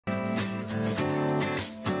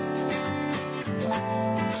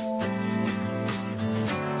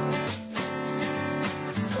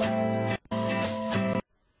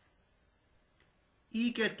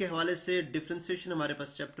Cat के हवाले से डिफरेंशिएशन हमारे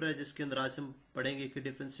पास चैप्टर है जिसके अंदर आज हम पढ़ेंगे कि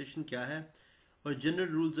डिफरेंशिएशन क्या है और जनरल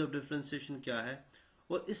रूल्स ऑफ डिफरेंशिएशन क्या है,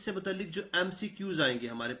 और इससे मुतालिक जो एमसीक्यूज आएंगे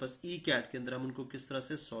हमारे पास ई कैट के अंदर हम उनको किस तरह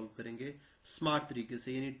से सॉल्व करेंगे स्मार्ट तरीके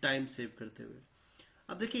से, यानी टाइम सेव करते हुए।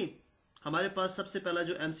 अब देखिए हमारे पास सबसे पहला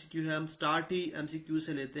जो एमसीक्यू है, हम स्टार्ट ही एमसीक्यू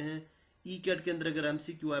से लेते हैं। ई कैट के अंदर अगर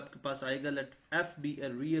एमसीक्यू आपके पास आएगा, late F B a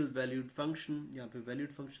real valued function, यहाँ पे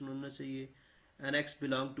वैल्यूड फंक्शन होना चाहिए, and x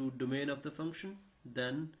belong to domain of the function,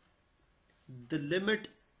 then the limit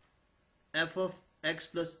f of x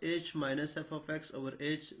plus h minus f of x over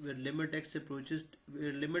h where limit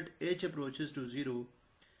h approaches to 0,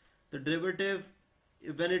 the derivative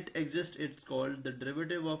when it exists it's called the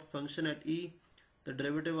derivative of function at e, the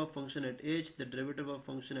derivative of function at h, the derivative of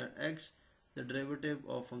function at x, the derivative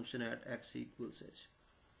of function at x equals h।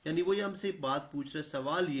 यानी वो ये हमसे बात पूछ रहे,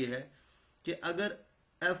 सवाल ये है कि अगर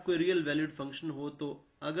f कोई रियल वैल्यूड फंक्शन हो तो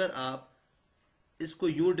अगर आप इसको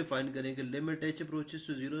यूं डिफाइन करेंगे limit h approaches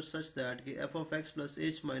to 0 such that कि f of x plus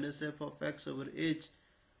h minus f of x over h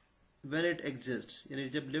when it exists, यानी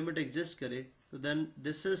जब लिमिट एग्जिस्ट करे तो then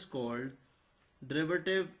this is called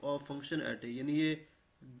derivative of function at a, यानी ये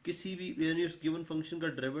किसी भी यानी उस गिवन फंक्शन का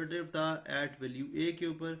डेरिवेटिव था एट वैल्यू a के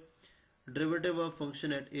ऊपर, derivative of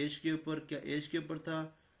function at h के ऊपर क्या h के ऊपर था,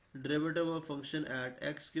 derivative of function at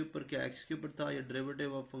x के ऊपर क्या x के ऊपर था, या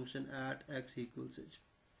derivative of function at x equals h।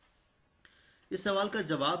 इस सवाल का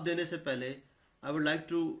जवाब देने से पहले I would like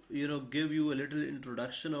to give you a little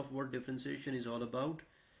introduction of what differentiation is all about.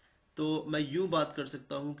 तो मैं यूं बात कर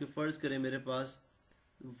सकता हूं कि फर्ज करें मेरे पास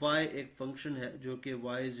y एक फंक्शन है जो कि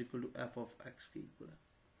y is equal to F of x के इक्वल है,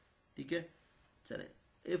 ठीक है। चलें,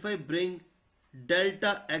 if I bring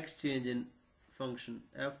delta x change in function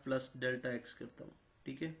f plus delta x करता हूं,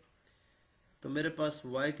 ठीक है, तो मेरे पास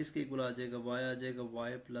y किसके इक्वल आ जाएगा, y आ जाएगा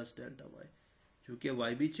y प्लस डेल्टा y, चूंकि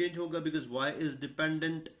y भी चेंज होगा because y is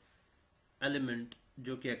dependent element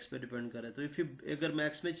जो कि x पे डिपेंड कर रहा है। तो इफ अगर मैं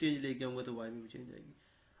x में चेंज लेके आऊंगा तो y में भी चेंज आएगी।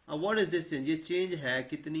 अब व्हाट इज दिस चेंज, ये चेंज है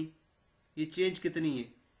कितनी, ये चेंज कितनी है,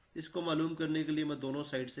 इसको मालूम करने के लिए मैं दोनों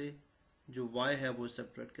साइड से जो y है वो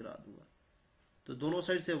सब्ट्रैक्ट करा दूंगा। तो दोनों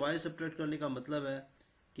साइड से y सब्ट्रैक्ट करने का मतलब है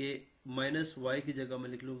कि माइनस y की जगह मैं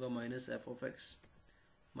लिख लूंगा minus F of x,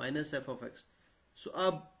 minus F of x. सो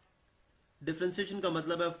अब डिफरेंशिएशन का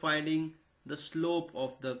मतलब है finding the slope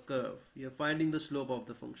of the curve, you're finding the slope of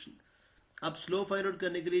the function। अब स्लोप फाइंड आउट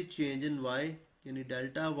करने के लिए चेंज इन y यानी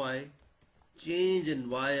delta y change in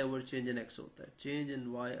y over change in x होता है, change in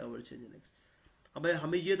y over change in x। अब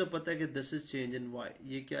हमें ये तो पता है कि this is change in y,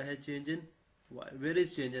 ये क्या है change in y, where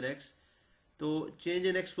is change in x। तो चेंज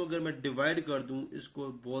इन x को अगर मैं डिवाइड कर दूं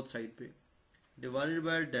इसको बोथ साइड पे, divided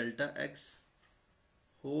by delta x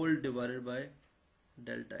whole divided by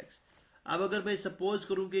delta x। अब अगर मैं सपोज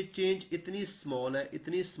करूं कि चेंज इतनी स्मॉल है,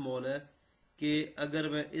 इतनी स्मॉल है कि अगर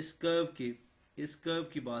मैं इस कर्व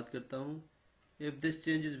की बात करता हूं, if this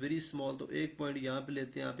change is very small, तो एक पॉइंट यहां पे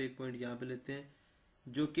लेते हैं, आप एक पॉइंट यहां पे लेते हैं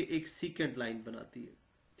जो कि एक सीकेंट लाइन बनाती है,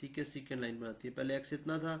 ठीक है, सीकेंट लाइन बनाती है। पहले x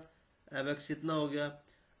इतना था, अब x इतना हो गया।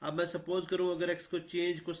 अब मैं सपोज करूं अगर x को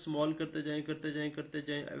चेंज को स्मॉल करते जाएं करते जाएं करते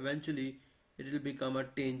जाएं, eventually it will become a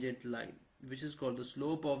tangent line which is called the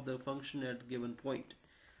slope of the function at given point.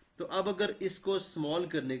 तो अब अगर इसको स्मॉल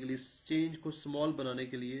करने के लिए, चेंज को स्मॉल बनाने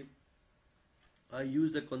के लिए, आई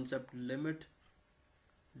use the concept limit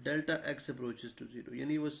delta x approaches to 0,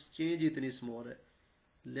 यानी वो चेंज इतनी स्मॉल है,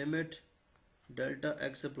 limit delta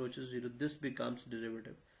x approaches 0, this becomes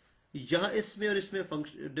derivative. यहाँ इसमें और इसमें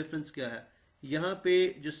फंक्शन डिफरेंस क्या है, यहाँ पे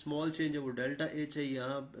जो स्मॉल चेंज है वो डेल्टा एच है,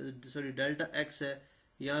 यहाँ सॉरी डेल्टा एक्स है,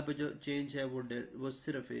 यहाँ पे जो चेंज है वो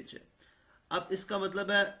सिर्फ एच है। अब इसका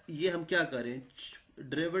मतलब है ये हम क्या करें,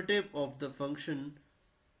 derivative of the function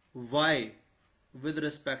y with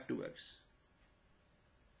respect to x,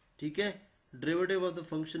 ठीक है, derivative of the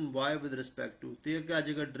function y with respect to, तो ये क्या आ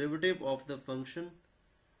जाएगा derivative of the function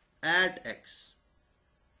at x,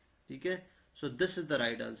 ठीक है। So this is the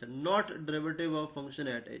right answer, not derivative of function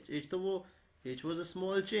at h। h तो वो h was a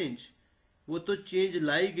small change, वो तो चेंज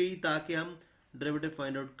लाई गई ताकि हम डेरिवेटिव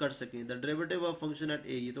फाइंड आउट कर सकें। The derivative of function at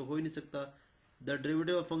a ये तो हो ही नहीं सकता, the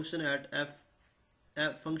derivative of function at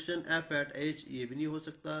function f eight h ये भी नहीं हो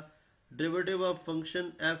सकता, derivative of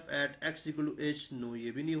function f eight x equal to h no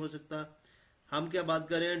ये भी नहीं हो सकता। हम क्या बात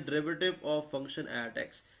कर रहे हैं, derivative of function at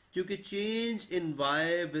x, क्योंकि change in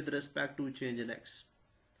y with respect to change in x,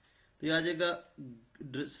 तो ये आ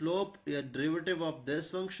जाएगा स्लोप या derivative of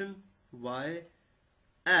this function y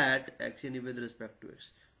eight x यानी विद रिस्पेक्ट टू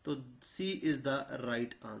x। तो C is the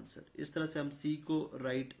right answer. इस तरह से हम C को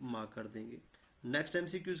राइट मार्क कर देंगे। नेक्स्ट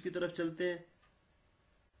एमसीक्यूज की तरफ चलते हैं।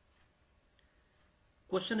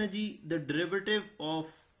 क्वेश्चन है जी, द डेरिवेटिव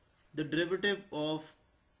ऑफ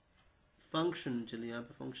फंक्शन, चलिए यहाँ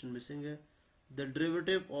पे फंक्शन मिसिंग है, द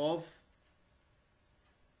डेरिवेटिव ऑफ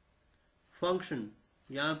फंक्शन,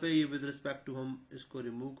 यहाँ पे ये विद रिस्पेक्ट टू हम इसको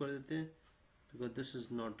रिमूव कर देते हैं because this is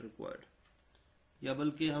not required, या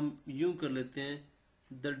बल्कि हम यूं कर लेते हैं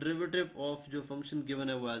द डेरिवेटिव ऑफ जो फंक्शन गिवन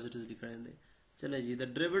है वो एज इट इज लिख दें। चले जी, the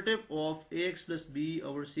derivative of A x plus B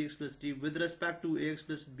over C x plus D with respect to A x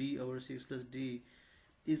plus B over C x plus D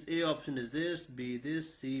is A option is this, B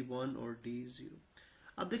this, सी 1 और D 0।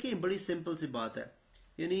 अब देखिए बड़ी simple सी बात है,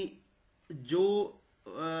 यानी जो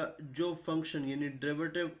जो function यानी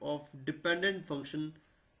derivative of dependent function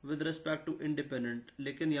with respect to independent,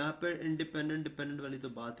 लेकिन यहाँ पर इंडिपेंडेंट डिपेंडेंट वाली तो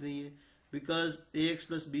बात नहीं है because A x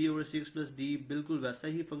plus B over C x plus D बिल्कुल वैसा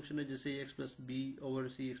ही फंक्शन है जैसे ए एक्स प्लस बी ओवर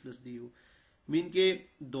सी एक्स प्लस डी हो, मीन के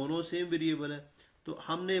दोनों सेम वेरिएबल है। तो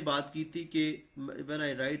हमने बात की थी कि when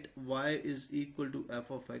I right y is equal to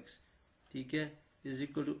F of x, ठीक है, is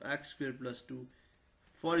equal to x square plus 2,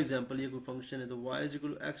 for example ये कोई फंक्शन है तो y is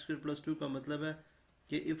equal to x square plus 2 का मतलब है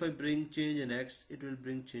कि if I bring change in x it will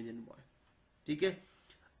bring change in y, ठीक है।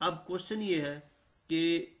 अब क्वेश्चन ये है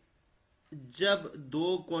कि जब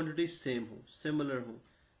दो क्वांटिटी सेम हो, सिमिलर हो,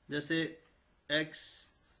 जैसे x,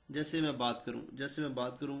 जैसे मैं बात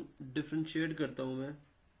करूं डिफरेंशिएट करता हूं मैं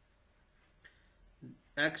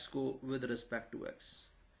x को विद रिस्पेक्ट टू x,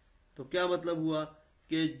 तो क्या मतलब हुआ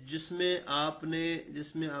कि जिसमें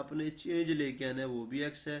आपने चेंज लेके आना है वो भी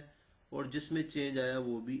x है और जिसमें चेंज आया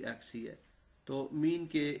वो भी x ही है। तो मीन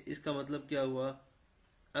के इसका मतलब क्या हुआ,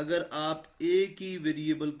 अगर आप एक ही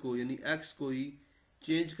वेरिएबल को यानी x को ही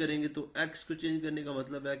चेंज करेंगे तो x को चेंज करने का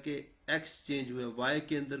मतलब है कि x चेंज हुआ, y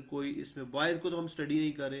के अंदर कोई, इसमें y को तो हम स्टडी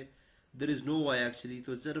नहीं कर रहे, there is no y actually,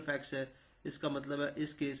 तो सिर्फ x है। इसका मतलब है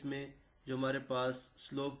इस केस में जो हमारे पास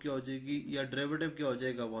स्लोप क्या हो जाएगी या डेरिवेटिव क्या हो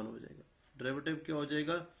जाएगा, 1 हो जाएगा, डेरिवेटिव क्या हो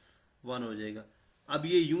जाएगा, 1 हो जाएगा। अब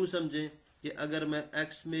ये यूं समझें कि अगर मैं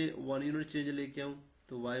x में 1 यूनिट चेंज लेके आऊं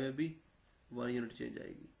तो y में भी 1 यूनिट चेंज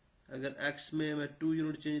आएगी, अगर x में मैं 2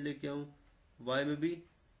 यूनिट चेंज लेके आऊं y में भी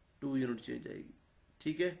 2 यूनिट चेंज आएगी,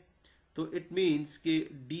 ठीक है। तो इट मीन्स कि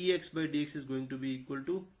dx by dx is going to be equal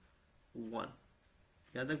to 1,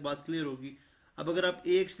 यहां तक बात क्लियर होगी। अब अगर आप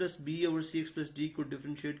ए एक्स प्लस बी ओवर सी एक्स प्लस डी को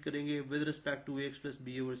डिफरेंशिएट करेंगे with respect to A x plus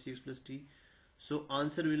B over C x plus D, so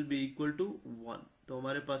answer will be equal to 1, तो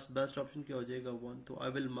हमारे पास बेस्ट ऑप्शन क्या हो जाएगा, 1, तो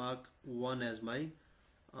I will mark 1 as my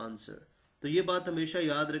answer. तो ये बात हमेशा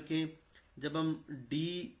याद रखें जब हम D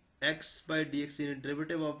x by D x यानी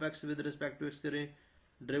derivative of x with respect to x करें,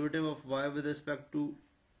 derivative of Y with respect to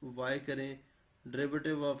Y करें,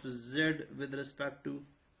 derivative of Z with respect to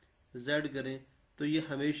Z करें, तो ये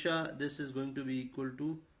हमेशा this is going to be equal to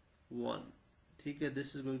 1, ठीक है,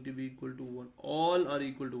 this is going to be equal to 1, all are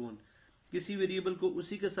equal to 1। किसी variable को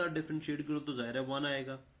उसी के साथ डिफरेंशिएट करो तो जाहिर है 1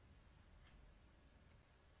 आएगा।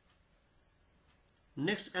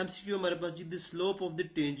 नेक्स्ट एमसीक्यू हमारे पास जी, the slope of the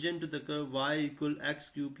tangent to the curve y equal x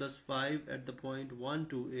cube plus 5 at the point 1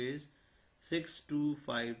 2 is 6 2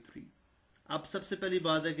 5 3। अब सबसे पहली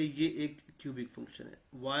बात है कि ये एक क्यूबिक फंक्शन है,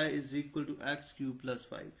 y is equal to x cube plus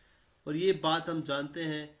 5, और ये बात हम जानते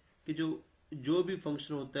हैं कि जो भी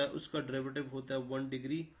फंक्शन होता है उसका डेरिवेटिव होता है 1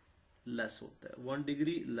 डिग्री लेस होता है, 1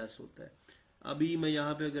 डिग्री लेस होता है। अभी मैं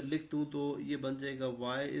यहाँ पे अगर लिख दूं तो ये बन जाएगा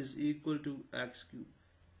y is equal to x cube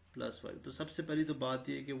plus 5। तो सबसे पहली तो बात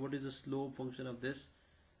ये है कि what is the slope function of this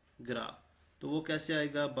graph, तो वो कैसे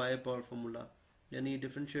आएगा, बाय पावर फॉर्मूला, यानी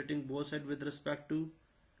differentiating both side with respect to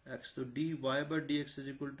x, तो dy bye dx is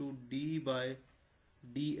equal to d bye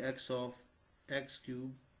dx of x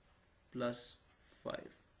cube plus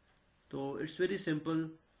 5। तो it's very simple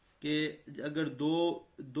कि अगर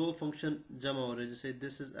दो फंक्शन जमा हो रहे हैं, जैसे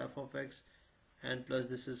this is F of x and plus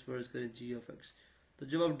this is फर्ज करें जी ऑफ एक्स, तो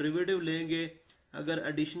जब आप डेरिवेटिव लेंगे अगर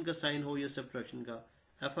एडिशन का साइन हो या सब्ट्रैक्शन का,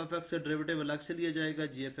 एफ ऑफ एक्स का डेरिवेटिव अलग से लिया जाएगा,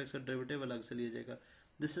 जी ऑफ एक्स का डेरिवेटिव अलग से लिया जाएगा।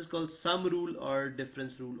 This is called sum rule और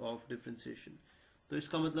डिफरेंस रूल ऑफ डिफरेंशिएशन। तो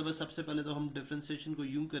इसका मतलब है सबसे पहले तो हम डिफरेंशिएशन को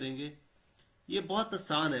यूं करेंगे, ये बहुत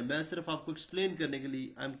आसान है, मैं सिर्फ आपको एक्सप्लेन करने के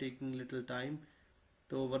लिए I am taking little time,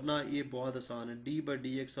 तो वरना ये बहुत आसान है, D by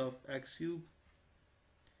D x of x cube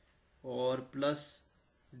और plus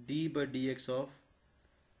D by D x of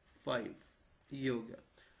 5, ये हो गया।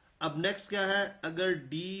 अब नेक्स्ट क्या है, अगर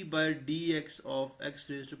d by D x of x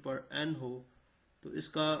raise to power n हो तो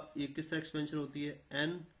इसका ये किस तरह एक्सपेंशन होती है,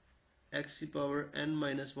 n x की power n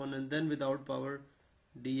minus 1 and then without power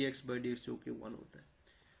dx by D x जो कि 1 होता है।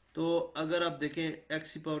 तो अगर आप देखें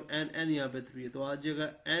x की पावर n यहाँ पे 3 है तो आ जाएगा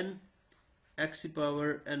n x की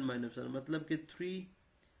पावर n माइनस 1, मतलब कि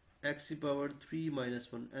 3 x की power 3 minus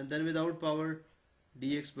 1 and then without power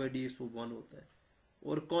dx by D x वो 1 होता है,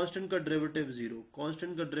 और कांस्टेंट का डेरिवेटिव 0,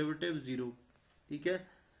 कांस्टेंट का डेरिवेटिव 0, ठीक है।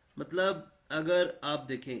 मतलब अगर आप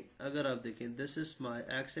देखें this is my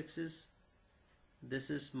x axis, this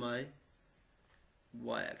is my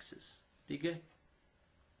Y axis, ठीक है।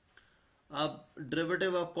 अब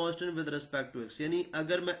derivative of constant with respect to x, यानी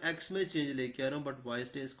अगर मैं एक्स में चेंज लेके आ रहा हूं but why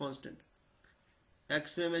stage constant,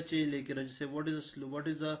 x में मैं चेंज लेके आ रहा हूं, जैसे what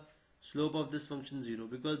is the slope of this function 0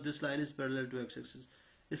 because this line is parallel to x axis.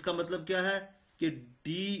 इसका मतलब क्या है कि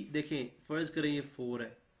डी, देखें फर्ज करें ये 4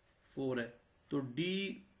 है तो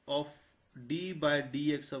D of D bye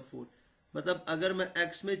D x of 4, मतलब अगर मैं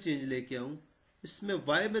एक्स में चेंज लेके आऊं, इसमें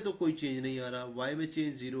वाई में तो कोई चेंज नहीं आ रहा, वाई में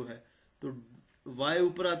चेंज 0 है तो वाई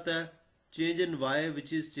ऊपर आता है, change in Y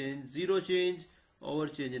which is change, 0 change over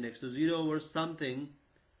change in x, तो 0 over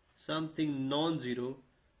something non zero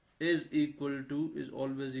is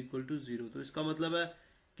always equal to 0। तो इसका मतलब है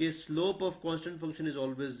कि slope of constant function is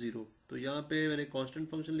always 0। तो यहां पे मैंने कांस्टेंट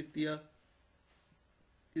फंक्शन लिख दिया,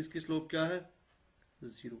 इसकी स्लोप क्या है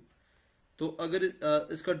 0। तो अगर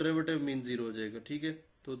इसका डेरिवेटिव मीन 0 हो जाएगा, ठीक है।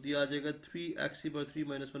 तो दिया आ जाएगा 3x/3 -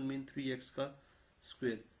 1 मीन 3x का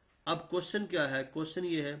स्क्वायर। अब क्वेश्चन क्या है, क्वेश्चन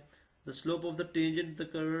ये है the slope of the tangent the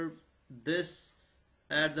curve this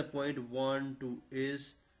at the point 1 2 is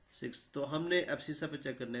 6। तो हमने एब्सिसा पे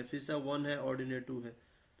चेक करना है, एब्सिसा 1 है, ऑर्डिनेट 2 है,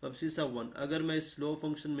 तो एब्सिसा 1। अगर मैं इस स्लोप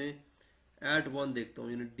फंक्शन में एट 1 देखता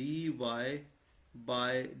हूँ, यानी D Y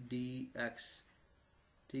bye D x,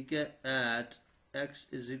 ठीक है, eight x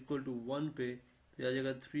is equal to 1 पे, तो आ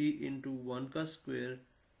जाएगा 3 इंटू 1 का स्क्वायर,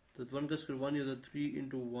 तो 1 का स्क्वायर 1 ही होता है, 3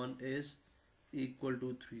 इंटू 1 इज इक्वल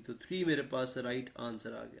टू 3, तो 3 मेरे पास राइट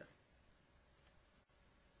आंसर आ गया।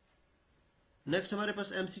 नेक्स्ट हमारे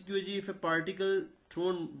पास एमसीक्यू है जी, if A particle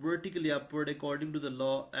thrown vertically upward according to the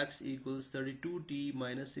law x equals 32t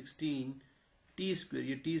 - 16 t square,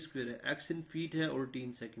 ये t स्क्वायर है, x इन फीट है और t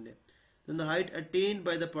इन सेकंड है, then the height attained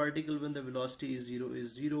by the particle when the velocity is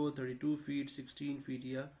 0, 32 feet, 16 feet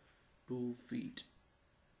या 2 feet।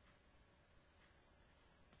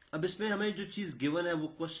 अब इसमें हमें जो चीज गिवन है वो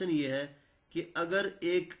क्वेश्चन ये है कि अगर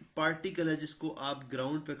एक पार्टिकल है जिसको आप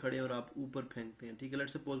ग्राउंड पे खड़े हैं और आप ऊपर फेंकते हैं, ठीक है,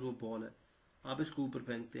 लेट्स सपोज वो बॉल है, आप इसको ऊपर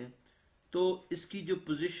फेंकते हैं, तो इसकी जो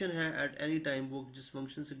पोजीशन है एट एनी टाइम वो जिस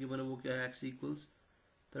फंक्शन से गिवन है वो क्या है, x equals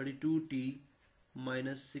 32t -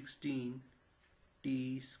 16 t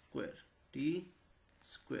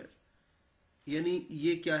square, यानी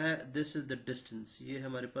ये क्या है, दिस इज द डिस्टेंस, ये है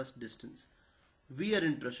हमारे पास distance. We are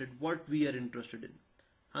interested, what we are interested in,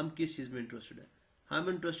 हम किस चीज में इंटरेस्टेड है, हम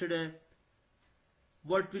इंटरेस्टेड है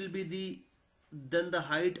what will be the then the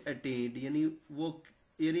height attend,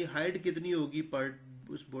 यानी हाइट कितनी होगी पार्ट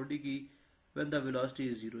उस बॉडी की व्हेन द वेलोसिटी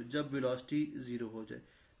इज 0, जब वेलोसिटी 0 हो जाए।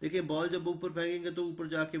 देखिए बॉल जब ऊपर फेंकेंगे तो ऊपर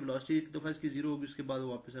जाके वेलोसिटी एक दफा इसकी 0 होगी, उसके बाद वो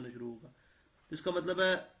वापस आना शुरू होगा, तो इसका मतलब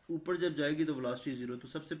है ऊपर जब जाएगी तो वेलोसिटी 0। तो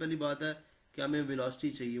सबसे पहली बात है कि हमें वेलोसिटी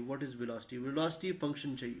चाहिए, what is velocity, velocity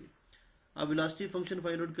function चाहिए। अब वेलोसिटी फंक्शन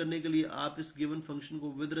फाइंड आउट करने के लिए आप इस गिवन फंक्शन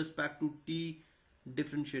को with respect to T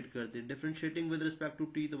differentiate कर दें, differentiating with respect to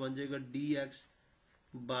T तो बन जाएगा dx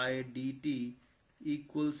bye dt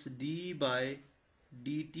equals d bye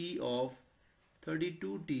dt of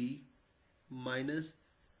 32t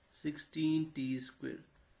 - 16t square,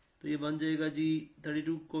 तो ये बन जाएगा जी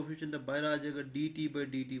 32 कोफिशिएंट अब बाहर आ जाएगा, dt बाई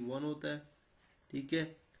dt 1 होता है, ठीक है।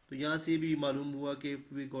 तो यहाँ से भी मालूम हुआ कि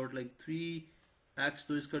if we got like 3x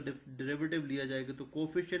तो इसका डेरिवेटिव लिया जाएगा तो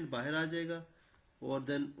कोफिशिएंट बाहर आ जाएगा और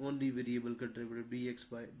देन ओनली वेरिएबल का डेरिवेटिव dx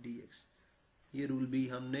बाय dx। ये रूल भी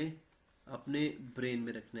हमने अपने ब्रेन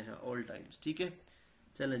में रखने हैं ऑल टाइम्स, ठीक है।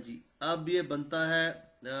 चलें जी, अब ये बनता है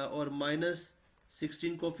और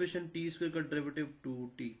 -16 कोफिशिएंट t स्क्वायर का डेरिवेटिव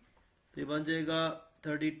 2t, तो ये बन जाएगा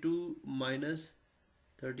 32 -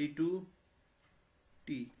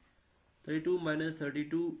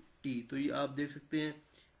 32t, तो ये आप देख सकते हैं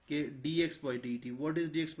कि dx by dt, what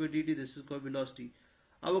is dx by dt, this is called velocity.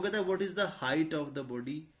 अब वो कहता है what is the height of the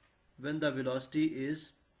body when the velocity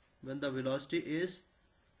is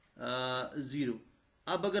 0।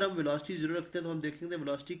 अब अगर हम वेलोसिटी 0 रखते हैं तो हम देखेंगे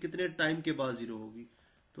वेलोसिटी कितने टाइम के बाद 0 होगी,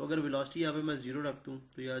 तो अगर वेलोसिटी यहाँ पे मैं 0 रख दूं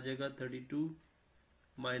तो ये आ जाएगा 32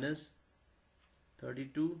 -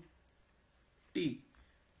 32t,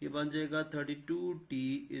 ये बन जाएगा 32t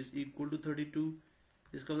इज इक्वल टू 32,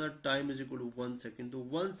 इसका मतलब time is equal to 1 second, तो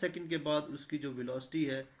 1 सेकेंड के बाद उसकी जो वेलोसिटी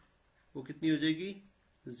है वो कितनी हो जाएगी,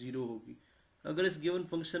 0 होगी। अगर इस गिवन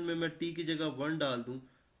फंक्शन में मैं t की जगह 1 डाल दूं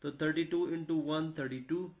तो 32 इंटू 1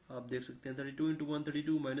 32, आप देख सकते हैं 32 इंटू 1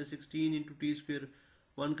 32 - 16 इंटू टी स्क्वायर,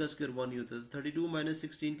 1 का स्क्वायर 1 ही होता है, 32 -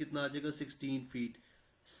 16 कितना आ जाएगा 16 feet.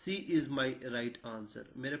 C is my right answer,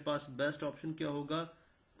 मेरे पास बेस्ट ऑप्शन क्या होगा,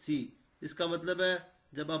 सी। इसका मतलब है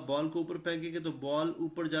जब आप बॉल को ऊपर फेंकेंगे तो बॉल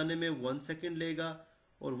ऊपर जाने में 1 सेकेंड लेगा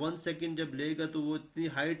और 1 सेकेंड जब लेगा तो वो इतनी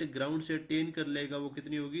हाइट ग्राउंड से अटेन कर लेगा, वो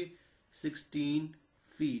कितनी होगी 16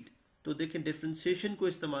 फीट। तो देखें डिफरेंशिएशन को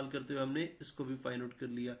इस्तेमाल करते हुए हमने इसको भी फाइंड आउट कर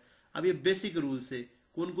लिया। अब ये बेसिक रूल से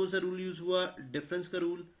कौन कौन सा रूल यूज हुआ? डिफरेंस का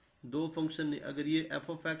रूल, दो फंक्शन अगर ये एफ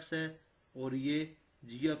ऑफ एक्स है और ये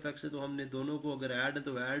जी ऑफ एक्स है तो हमने दोनों को अगर ऐड है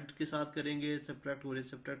तो ऐड के साथ करेंगे, सब्ट्रैक्ट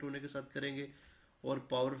होने के साथ करेंगे, और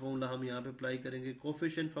पावर फॉर्मूला हम यहाँ पे अप्लाई करेंगे,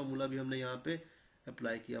 कोफिशिएंट फार्मूला भी हमने यहाँ पे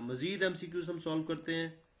अप्लाई किया। मजीद एमसीक्यूज हम सॉल्व करते हैं।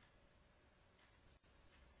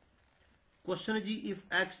 क्वेश्चन है जी, if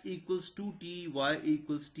x equals to T, y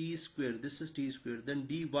equals T square, this is T square, then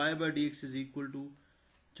dy by D x is equal to,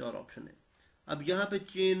 चार ऑप्शन है। अब यहाँ पे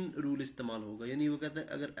चेन रूल इस्तेमाल होगा, यानी वो कहता है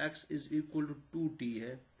अगर x is equal to to T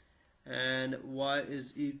है and y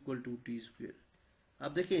is equal to T square.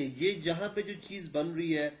 अब देखें ये जहां पे जो चीज बन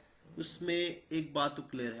रही है उसमें एक बात तो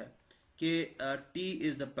क्लियर है कि t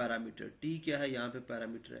is the parameter, t क्या है यहाँ पे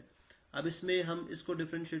पैरामीटर है। अब इसमें हम इसको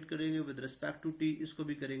डिफरेंशिएट करेंगे विद रिस्पेक्ट टू t, इसको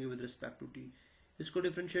भी करेंगे विद रिस्पेक्ट टू t। इसको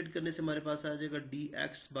डिफरेंशिएट करने से हमारे पास आ जाएगा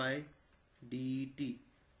dx बाय dt,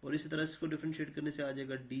 और इसी तरह इसको डिफरेंशिएट करने से आ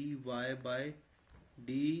जाएगा dy बाय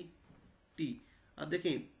dt। अब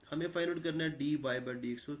देखें हमें फाइंड आउट करना है dy बाय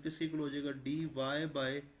dx, तो किसके इक्वल हो जाएगा dy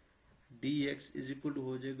bye dx is equal to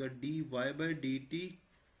हो जाएगा dy bye dt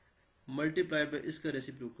multiply by इसका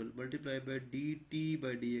reciprocal multiply by dt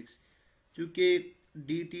bye dx। चूंकि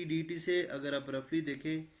dt से अगर आप रफली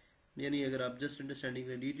देखें, यानी अगर आप जस्ट अंडरस्टैंडिंग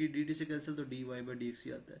करें dt से कैंसिल तो dy बाय dx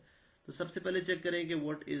ही आता है। तो सबसे पहले चेक करें कि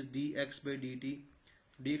what is dx bye dt।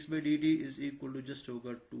 dx bye dt is equal to just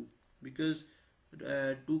होगा 2, बिकॉज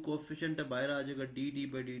 2 कोफिशिएंट है, बाहर आ जाएगा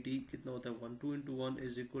dt बाय dt कितना होता है 1, 2 into 1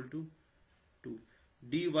 is equal to 2।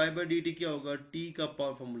 dy bye dt क्या होगा, t का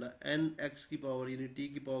पावर फॉर्मूला n x की पावर यानी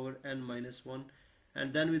t की power n minus 1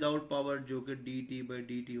 and then without power जो कि dt बाय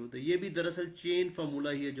dt होता है। ये भी दरअसल चेन फार्मूला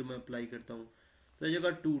ही है जो मैं अप्लाई करता हूँ। तो ये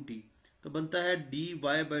जगह 2t तो बनता है dy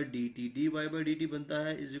bye dt bye dt बनता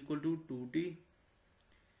है is equal to 2t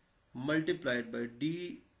multiplied by D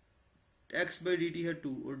x bye dt है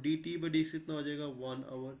 2 और dt बाय dx कितना हो जाएगा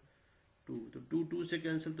 1/2। तो 2 से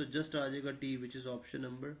कैंसिल तो जस्ट आ जाएगा t, which is option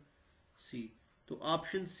number C. तो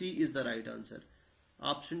option C is the right answer.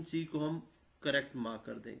 Option C को हम करेक्ट मार्क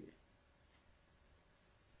कर देंगे।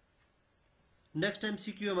 नेक्स्ट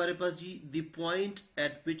एमसीक्यू हमारे पास जी, the point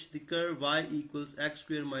eight which the curve y equals x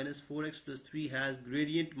square minus 4x plus 3 has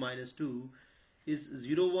gradient -2 is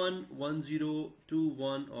 0 1 1 0 2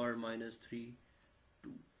 1 और -3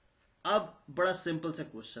 2। अब बड़ा simple सा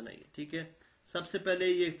क्वेश्चन है ये, ठीक है। सबसे पहले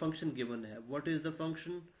ये फंक्शन गिवन है, what is the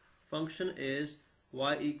function? Function is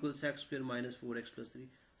y equals x square minus 4x plus 3।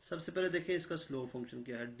 सबसे पहले देखें इसका स्लो फंक्शन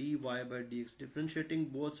क्या है, dy bye dx, differentiating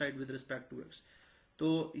both side with respect to x। तो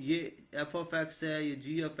ये f ऑफ x है, ये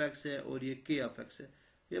g ऑफ x है और ये k ऑफ x है।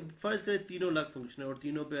 ये फर्ज करें तीनों अलग फंक्शन है और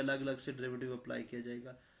तीनों पे अलग अलग से डेरिवेटिव अप्लाई किया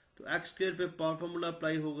जाएगा। तो एक्स स्क्वायर पे पावर फॉर्मूला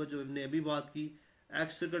अप्लाई होगा जो हमने अभी बात की।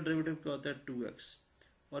 एक्स स्क्वायर का डेरिवेटिव क्या होता है 2x,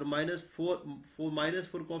 और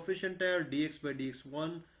 -4 कोफिशिएंट है और dx बाई dx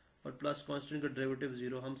 1 और प्लस कांस्टेंट का डेरिवेटिव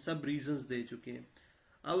 0। हम सब रीजंस दे चुके हैं।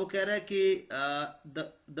 अब वो कह रहा है कि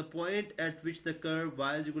the point eight which the curve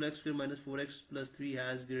y is equal x square minus 4x plus 3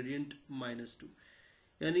 has gradient -2,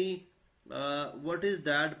 यानी व्हाट इज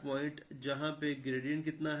दैट पॉइंट जहां पे ग्रेडियंट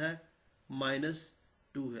कितना है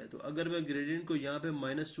 -2 है। तो अगर मैं ग्रेडियंट को यहाँ पे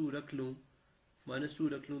 -2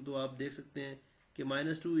 रख लूँ तो आप देख सकते हैं कि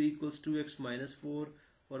 -2 इक्वल्स 2x माइनस 4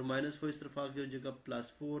 और -4 इस तरफ आगे हो जाएगा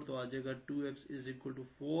 +4, तो आ जाएगा 2x is equal to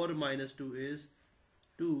 4 minus 2 is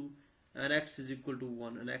 2 and x is equal to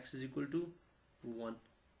 1 and x is equal to 1।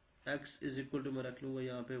 x is equal to मैं रख लूंगा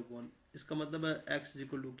यहाँ पे 1, इसका मतलब है x इज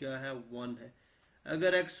इक्वल टू क्या है 1 है।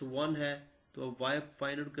 अगर x 1 है तो अब y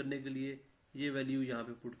फाइंड आउट करने के लिए ये वैल्यू यहाँ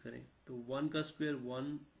पे पुट करें, तो 1 का स्क्वायर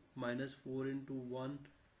 1 माइनस 4 इंटू 1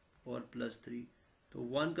 और +3, तो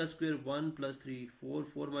 1 का स्क्वायर 1 + 3 4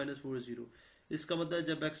 4 माइनस 4 0। इसका मतलब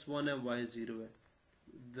जब x 1 है y 0 है,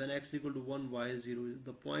 when x equal to 1 y 0,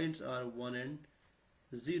 the points are 1 and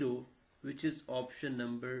 0 which is option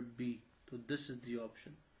number B। तो this is the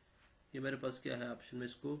option। ये मेरे पास क्या है ऑप्शन में,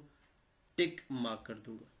 इसको टिक मार्क कर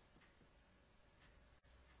दूंगा।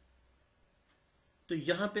 तो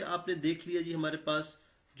यहाँ पे आपने देख लिया जी हमारे पास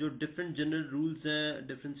जो डिफरेंट जनरल रूल्स हैं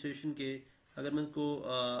डिफरेंशिएशन के। अगर मैं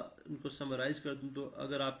उनको समराइज कर दूं तो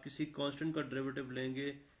अगर आप किसी कांस्टेंट का डेरिवेटिव लेंगे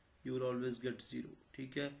यू विल ऑलवेज गेट 0,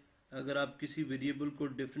 ठीक है। अगर आप किसी वेरिएबल को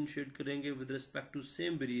डिफरेंशिएट करेंगे with respect to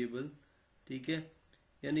same variable, ठीक है,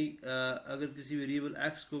 यानी अगर किसी वेरिएबल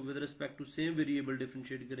x को with respect to same variable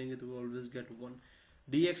differentiate करेंगे तो always get 1।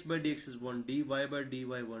 dx by dx is 1, dy by dy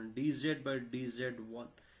 1, dz by dz 1।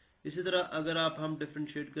 इसी तरह अगर हम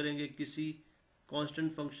डिफरेंशिएट करेंगे किसी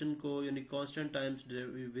कांस्टेंट फंक्शन को, यानी कांस्टेंट टाइम्स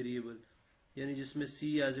वेरिएबल, यानी जिसमें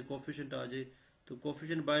c एज ए कोफिशिएंट आ जाए, तो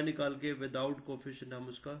कोफिशिएंट बाहर निकाल के विदाउट कोफिशिएंट हम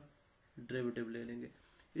उसका डेरिवेटिव ले लेंगे।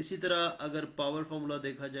 इसी तरह अगर पावर फॉर्मूला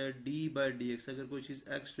देखा जाए डी बाई डी एक्स, अगर कोई चीज़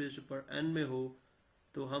एक्स रेज पर एन में हो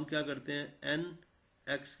तो हम क्या करते हैं, एन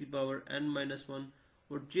एक्स की पावर एन माइनस वन,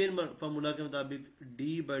 और चेन फार्मूला के मुताबिक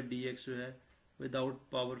डी बाई डी एक्स जो है विदाउट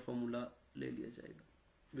पावर फार्मूला ले लिया जाएगा,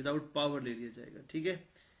 विदाउट पावर ले लिया जाएगा। ठीक है।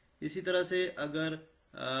 इसी तरह से अगर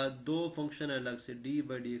दो फंक्शन है अलग से डी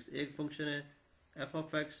बाई डी एक्स, एक फंक्शन है एफ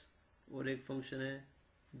ऑफ एक्स और एक फंक्शन है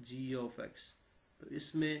जी ऑफ एक्स, तो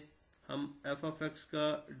इसमें हम एफ ऑफ एक्स का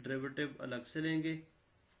डेरिवेटिव अलग से लेंगे।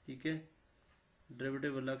 ठीक है,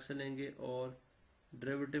 डेरिवेटिव अलग से लेंगे और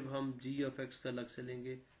डेरिवेटिव हम जी ऑफ एक्स का अलग से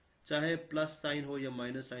लेंगे, चाहे प्लस साइन हो या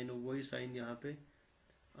माइनस साइन हो, वही साइन यहाँ पे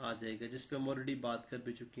आ जाएगा, जिस पे हम ऑलरेडी बात कर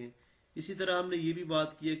भी चुके हैं। इसी तरह हमने ये भी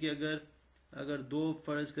बात की है कि अगर दो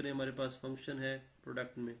फर्ज करें हमारे पास फंक्शन है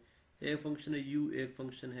प्रोडक्ट में, एक फंक्शन है u, एक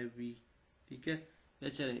फंक्शन है v। ठीक है, या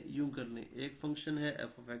चलें यूं कर लें, एक फंक्शन है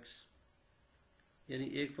एफ ऑफ एक्स, यानी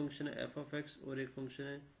एक फंक्शन है एफ ऑफ एक्स और एक फंक्शन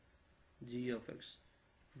है जी of x.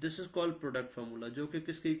 This is called product formula, जो कि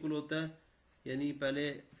किसके इक्वल होता है, यानी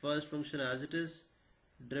पहले first function as it is,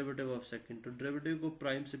 derivative of second, तो डेरिवेटिव को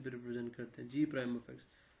प्राइम से भी रिप्रेजेंट करते हैं, जी prime of x,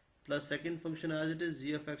 plus second function as it is,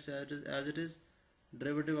 ji of x as it is,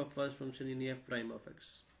 derivative of first function यानी एफ प्राइम ऑफ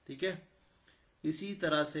एक्स। ठीक है, इसी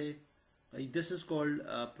तरह से this is called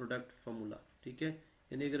product formula. ठीक है,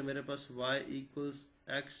 यानी अगर मेरे पास y इक्वल्स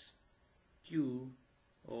एक्स क्यूब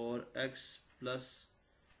और x plus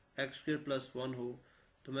x square plus one हो,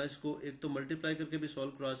 तो मैं इसको एक तो मल्टीप्लाई करके भी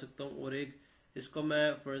सॉल्व करवा सकता हूँ, और एक इसको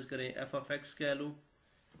मैं फर्ज करें एफ ऑफ एक्स कह लूँ,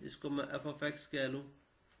 इसको मैं एफ ऑफ एक्स कह लूँ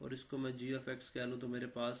और इसको मैं जी ऑफ एक्स कह लूँ, तो मेरे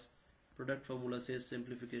पास प्रोडक्ट फार्मूला से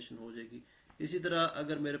सिंप्लीफिकेशन हो जाएगी। इसी तरह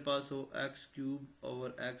अगर मेरे पास हो x cube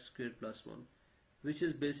over x square plus one, which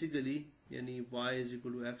is basically यानी y is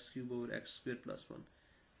equal to x cube over x square plus one,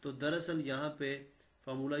 तो दरअसल यहाँ पे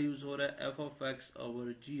फार्मूला यूज हो रहा है F of x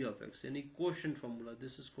over ji of x, यानी quotient formula.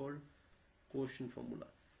 This is called quotient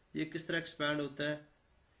formula. ये किस तरह एक्सपैंड होता है,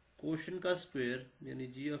 कोशेंट का स्क्वायर यानी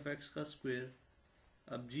जी ऑफ एक्स का स्क्वायर,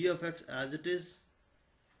 अब जी of x as it is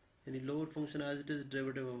यानी lower function as it is,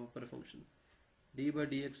 derivative of upper function D by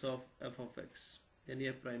D x of F of x यानी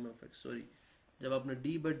F prime of x. Sorry, जब आपने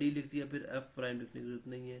D by D लिख दिया फिर F prime लिखने की जरूरत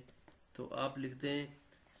नहीं है, तो आप लिखते हैं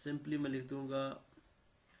सिंपली मैं लिख दूंगा,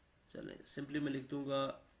 चलें सिंपली मैं लिख दूंगा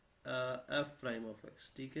एफ प्राइम ऑफ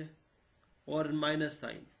एक्स। ठीक है, और माइनस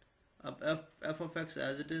साइन, अब F of x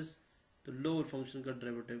as it is, तो लोअर फंक्शन का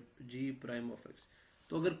derivative ji prime of x.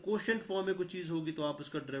 तो अगर कोशेंट फॉर्म में कोई चीज होगी तो आप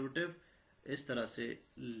उसका डेरिवेटिव इस तरह से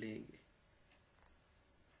लेंगे।